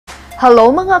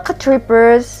Hello mga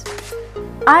ka-trippers!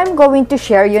 I'm going to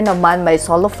share you naman my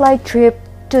solo flight trip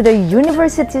to the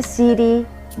University City,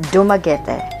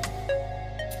 Dumaguete.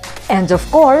 And of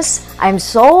course, I'm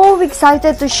so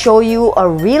excited to show you a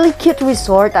really cute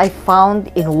resort I found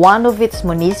in one of its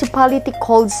municipality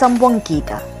called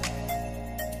Zamboanguita.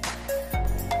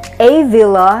 A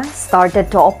Villa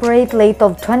started to operate late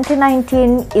of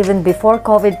 2019 even before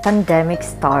COVID pandemic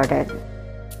started.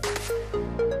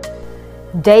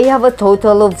 They have a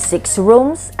total of 6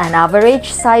 rooms, an average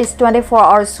size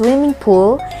 24-hour swimming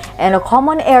pool, and a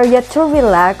common area to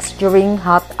relax during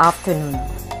hot afternoon.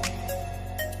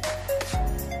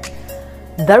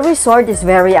 The resort is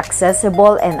very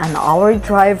accessible and an hour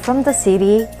drive from the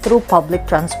city through public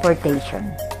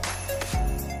transportation.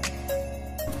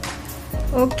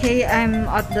 Okay, I'm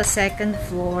at the second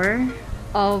floor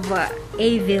of A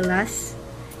Villas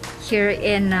here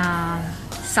in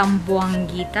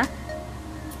Zamboanguita.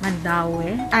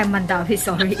 Mandaue,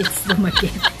 sorry, it's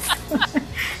Dumaguete.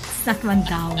 It's not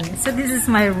Mandaue. So this is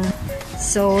my room.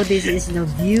 So this is the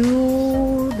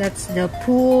view, that's the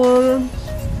pool,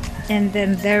 and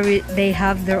then they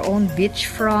have their own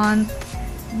beachfront.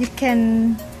 You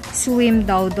can swim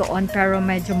daw doon pero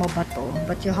medyo mabato,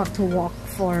 but you have to walk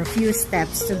for a few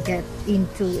steps to get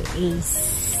into a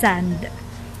sand.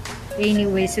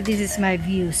 Anyway, so this is my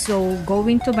view. So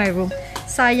going to my room,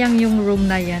 sayang yung room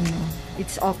na yan, no?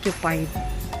 It's occupied.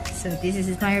 So this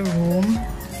is my room.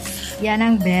 Yan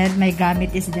ang bed. My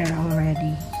gamit is there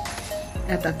already.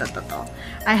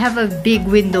 I have a big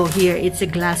window here. It's a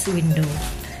glass window.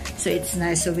 So it's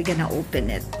nice. So we're gonna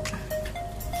open it.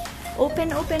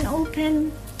 Open, open, open.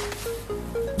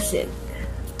 That's it.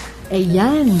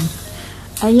 Ayan.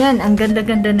 Ayan. Ang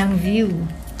ganda-ganda ng view.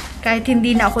 Kahit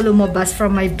hindi na ako lumabas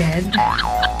from my bed,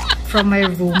 from my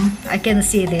room, I can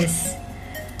see this.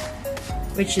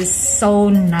 Which is so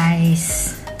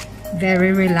nice,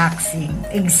 very relaxing,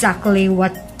 exactly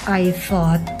what I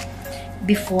thought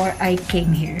before I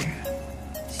came here.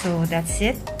 So that's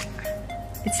it.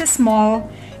 It's a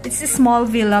small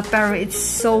villa, pero it's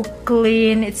so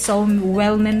clean, it's so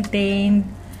well maintained.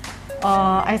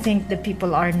 I think the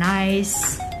people are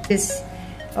nice.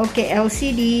 Okay,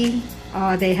 LCD.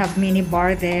 They have mini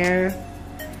bar there.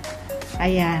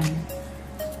 Ayan.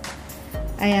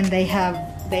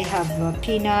 They have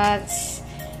peanuts,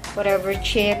 whatever,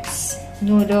 chips,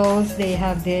 noodles. They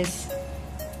have this.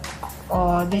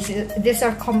 These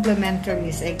are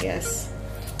complimentaries, I guess.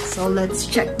 So let's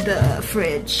check the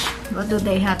fridge. What do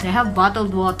they have? They have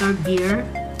bottled water, beer,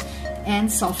 and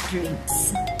soft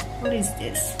drinks. What is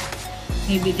this?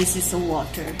 Maybe this is a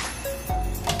water.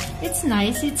 It's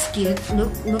nice. It's cute.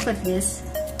 Look at this.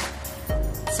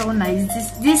 So nice.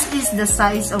 This is the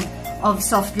size of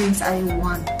soft drinks I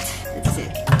want. That's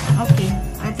it. Okay,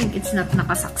 I think it's not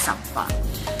nakasaksak pa.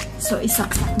 So,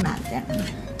 isaksak natin.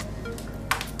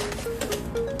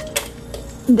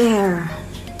 There.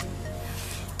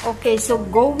 Okay, so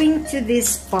going to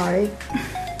this part,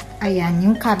 ayan,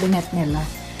 yung cabinet nila.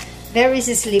 There is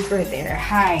a sleeper there.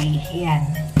 Hi, ayan.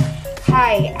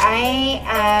 Hi, I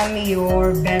am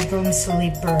your bedroom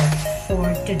sleeper for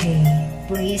today.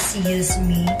 Please use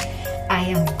me.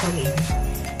 I am clean.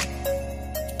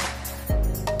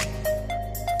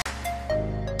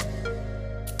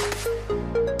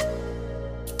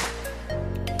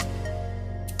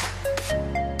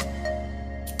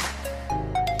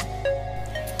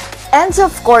 And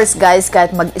of course guys,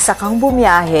 kahit mag-isa kang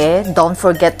bumiyahe, don't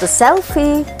forget to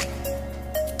selfie!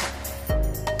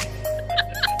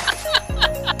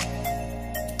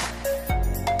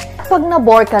 Pag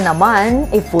na-bore ka naman,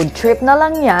 food trip na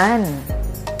lang yan.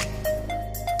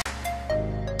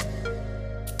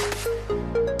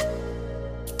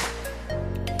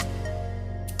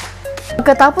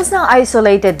 Pagkatapos ng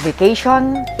isolated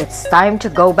vacation, it's time to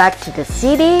go back to the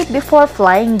city before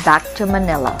flying back to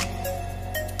Manila.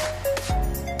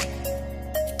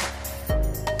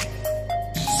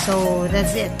 So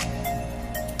that's it.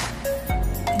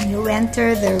 When you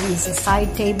enter, there is a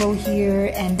side table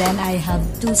here, and then I have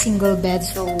 2 single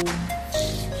beds. So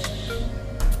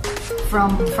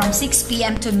from 6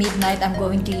 p.m. to midnight, I'm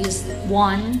going to use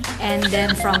one, and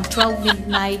then from 12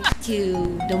 midnight to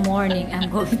the morning, I'm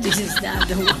going to use the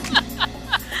other one.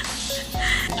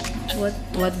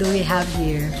 What do we have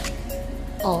here?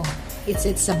 Oh, it's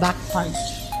a back part.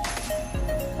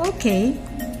 Okay,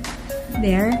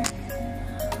 there.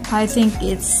 I think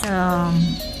it's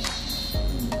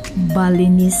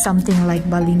Balinese, something like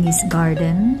Balinese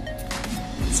garden.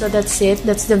 So that's it.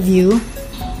 That's the view.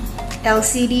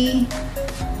 LCD.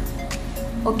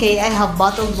 Okay, I have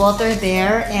bottled water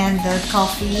there and the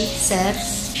coffee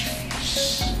sets.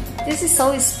 This is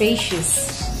so spacious.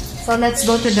 So let's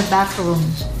go to the bathroom.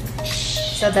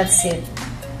 So that's it.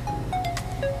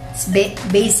 It's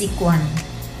basic one.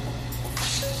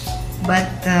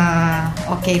 But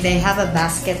okay, they have a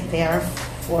basket there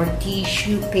for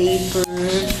tissue paper.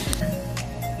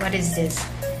 What is this?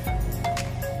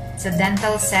 It's a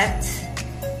dental set.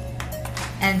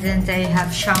 And then they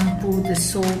have shampoo, the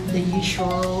soap, the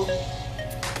usual.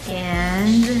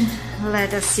 And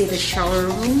let us see the shower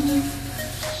room.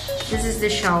 This is the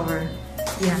shower.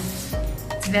 Yeah,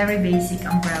 it's very basic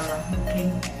umbrella. Okay,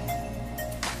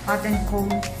 hot and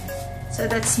cold. So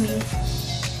that's me.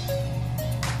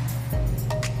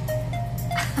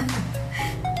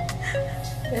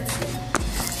 That's it.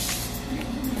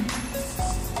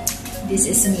 This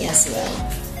is me as well.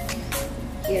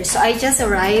 Here, so I just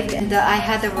arrived, and I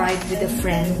had arrived with a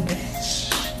friend,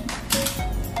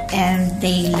 and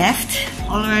they left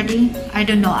already. I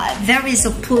don't know. There is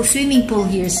a pool, swimming pool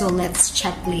here, so let's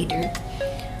check later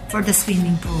for the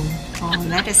swimming pool. Oh,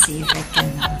 let us see if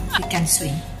we can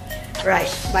swim.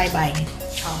 Right. Bye bye.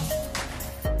 Ciao.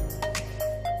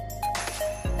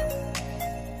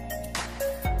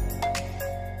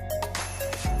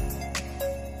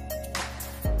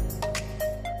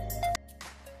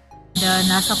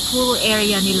 Nasa pool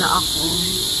area nila ako,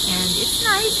 and it's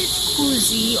nice, it's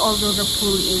cozy, although the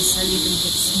pool is a little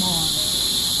bit small.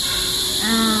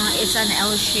 It's an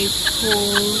L-shaped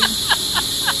pool.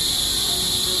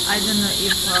 I don't know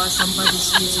if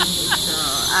somebody's using it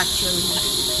actually.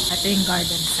 Ito yung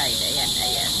garden side. Ayan,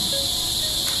 ayan.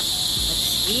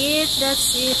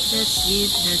 That's it.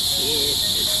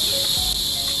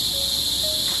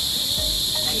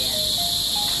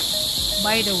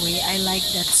 By the way, I like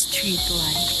that street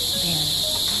light there.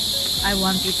 I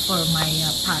want it for my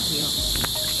patio.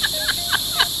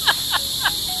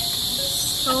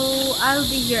 So I'll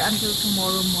be here until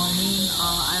tomorrow morning.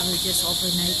 I will just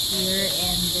overnight here,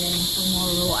 and then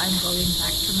tomorrow I'm going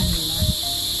back to Manila.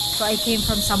 So I came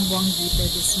from Sambuanguita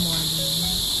this morning.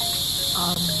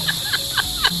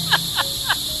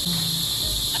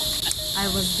 I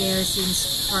was there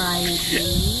since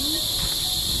Friday.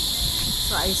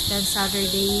 So I spent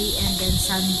Saturday and then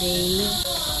Sunday,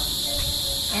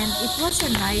 and it was a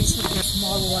nice,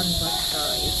 small one, but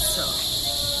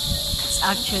it's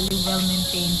actually well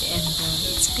maintained, and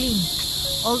it's clean.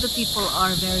 All the people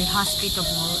are very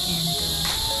hospitable, and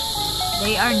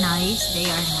they are nice,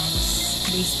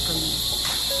 basically.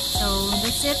 So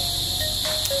that's it.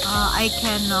 I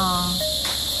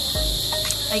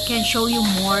can show you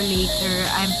more later.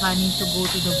 I'm planning to go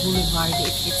to the Boulevard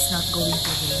if it's not going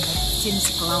to rain, but it seems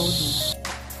cloudy.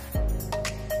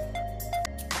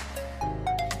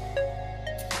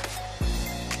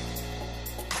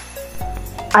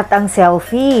 At ang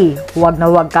selfie, huwag na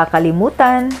huwag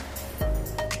kakalimutan.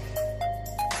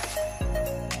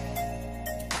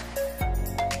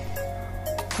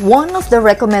 One of the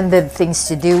recommended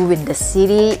things to do in the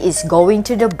city is going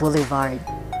to the Boulevard.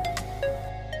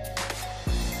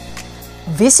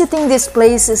 Visiting this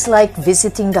place is like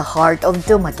visiting the heart of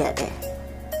Dumaguete.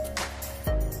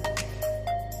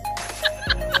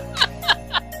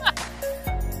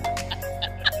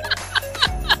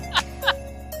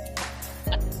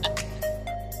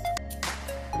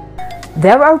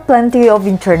 There are plenty of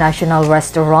international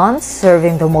restaurants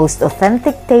serving the most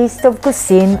authentic taste of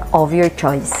cuisine of your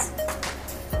choice.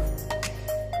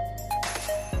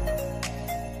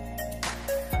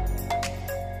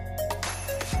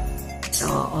 So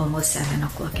almost 7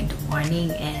 o'clock in the morning,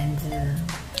 and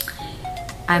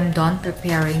I'm done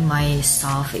preparing my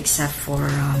stuff except for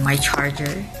my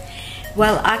charger.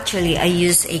 Well, actually I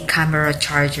use a camera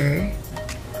charger.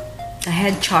 The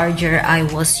head charger I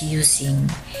was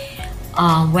using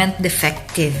went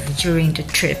defective during the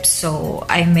trip, so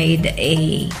I made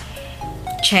a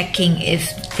checking if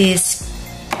this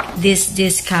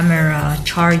camera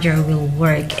charger will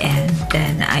work, and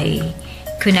then I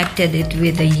connected it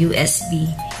with the USB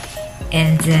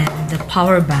and then the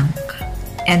power bank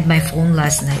and my phone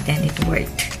last night, and it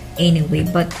worked anyway,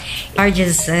 but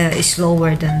charges is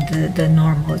slower than the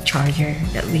normal charger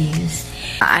that we use.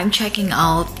 I'm checking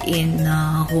out in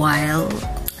a while.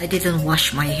 I didn't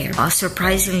wash my hair.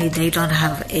 Surprisingly, they don't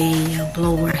have a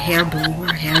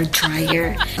hair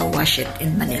dryer. I'll wash it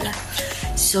in Manila.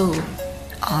 So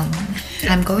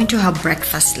I'm going to have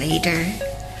breakfast later.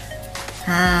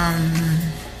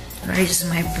 Where is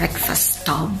my breakfast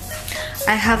stub?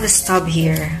 I have a stub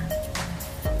here.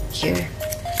 So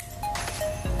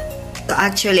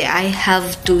actually, I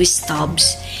have 2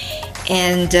 stubs,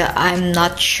 and I'm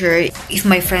not sure if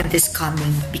my friend is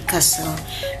coming because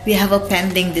we have a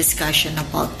pending discussion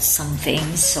about some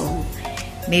things. So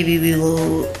maybe we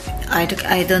will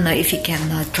I don't know if you can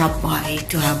drop by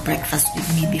to have breakfast with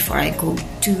me before I go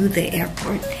to the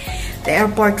airport. The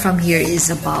airport from here is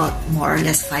about more or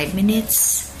less 5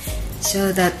 minutes.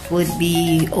 So that would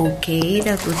be okay.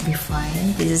 That would be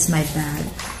fine. This is my bag.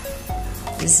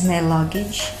 This is my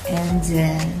luggage. And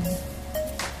then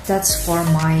that's for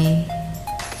my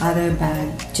other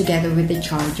bag together with the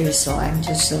charger. So I'm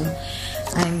just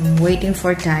I'm waiting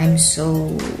for time.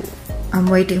 So I'm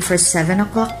waiting for 7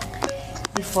 o'clock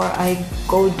before I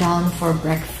go down for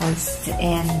breakfast,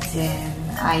 and then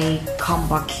I come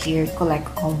back here, collect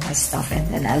all my stuff, and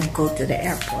then I'll go to the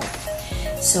airport.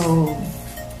 So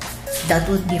that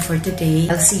would be for today.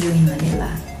 I'll see you in Manila.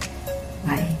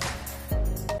 Bye.